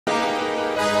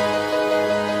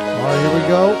Oh, here we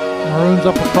go. Maroon's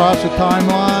up across the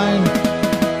timeline.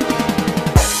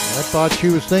 I thought she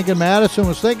was thinking, Madison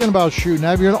was thinking about shooting.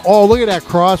 Oh, look at that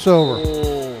crossover.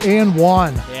 Ooh. And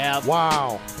one. Yeah.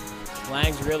 Wow.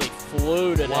 Lang's really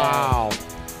flew today. Wow.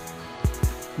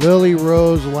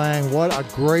 Lillirose Lang, what a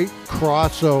great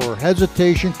crossover.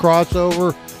 Hesitation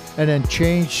crossover, and then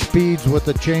change speeds with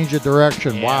the change of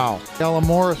direction. Yeah. Wow. Ella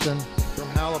Morrison from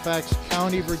Halifax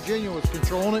County, Virginia was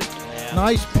controlling it. Yeah.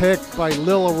 Nice pick by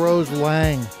Lillirose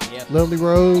Lang. Yep.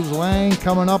 Lillirose Lang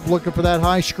coming up, looking for that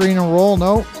high screen and roll.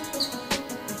 No.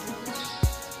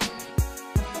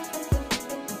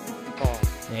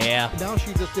 Yeah. Now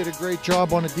she just did a great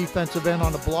job on the defensive end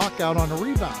on the block out on the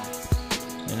rebound.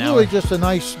 And now Really just a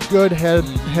nice, good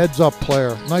heads-up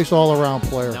player. Nice all-around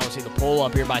player. Now we see the pull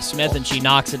up here by Smith, and she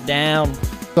knocks it down.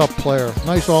 Up player.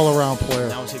 Nice all-around player.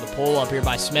 Now we see the pull up here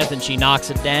by Smith, and she knocks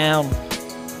it down.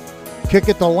 Kick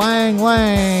it to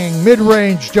Lang.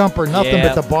 Mid-range jumper. Nothing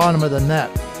Yeah. but the bottom of the net.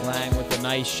 Lang with a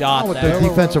nice shot With there. the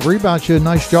defensive rebound, she did a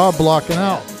nice job blocking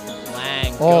out.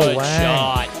 Lang, Oh, good Lang.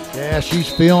 shot. Yeah, she's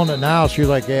feeling it now. She's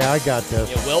like, yeah, I got this.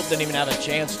 Yeah, Wilt didn't even have a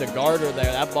chance to guard her there.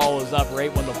 That ball was up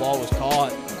right when the ball was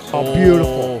caught. Oh,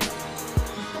 beautiful.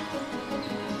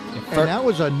 And that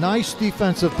was a nice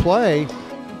defensive play.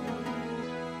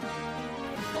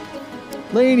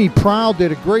 Laney Proud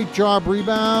did a great job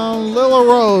rebound.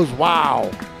 Lillirose,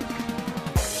 wow.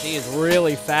 She is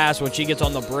really fast when she gets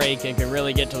on the break and can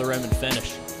really get to the rim and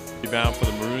finish. Rebound for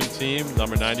the Maroon team,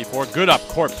 number 94. Good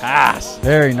up-court pass.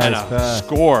 Very nice and a pass.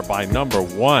 Score by number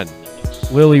 1.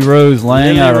 Lillirose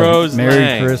Lang out Lillirose of Mary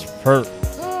Lang. Chris Pert.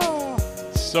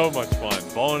 So much fun.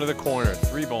 Ball into the corner.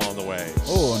 3 ball on the way.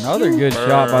 Oh, another good Super.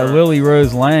 shot by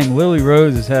Lillirose Lang.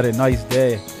 Lillirose has had a nice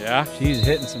day. Yeah. She's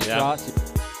hitting some shots.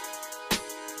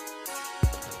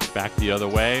 Back the other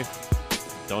way.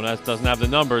 Doesn't have the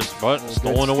numbers, but Good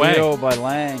stolen away. steal by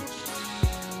Lang.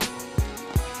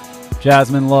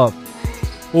 Jasmine Love.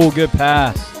 Oh, good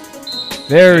pass.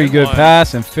 Very good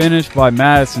pass and finish by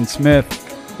Madison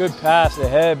Smith. Good pass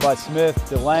ahead by Smith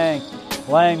to Lang.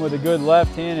 Lang with a good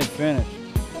left-handed finish.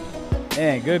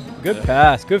 Man, good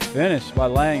pass. Good finish by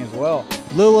Lang as well.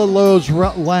 Lillirose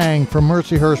Lang from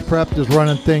Mercyhurst Prep is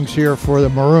running things here for the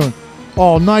Maroon.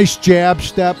 Oh, nice jab,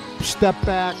 step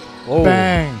back, Whoa.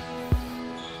 bang.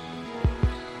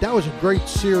 That was a great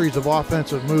series of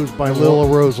offensive moves by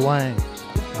Lillirose Lang.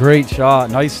 Great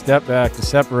shot. Nice step back to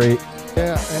separate.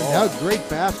 Yeah, and that was a great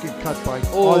basket cut by.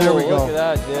 Oh, there we go. Look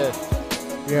at that dish.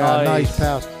 Yeah, nice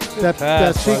pass.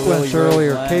 That sequence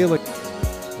earlier, Kayla.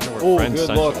 Oh, good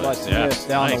look by Smith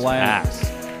down nice the lane.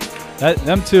 Pass.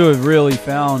 Them two have really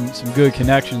found some good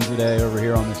connections today over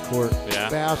here on this court. Yeah.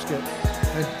 Basket.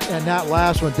 And that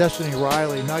last one, Destiny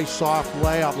Riley, nice soft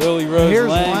layup. Lillirose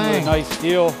Lang with a nice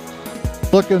steal.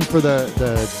 Looking for the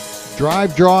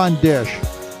drive, draw, and dish.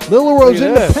 Lillirose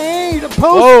in the paint, a post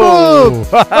move.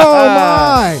 Oh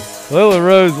my!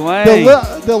 Lillirose Lang.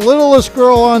 The littlest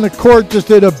girl on the court just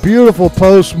did a beautiful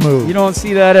post move. You don't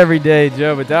see that every day,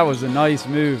 Joe, but that was a nice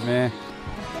move, man.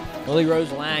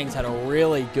 Lillirose Lang's had a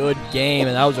really good game,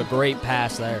 and that was a great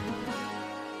pass there.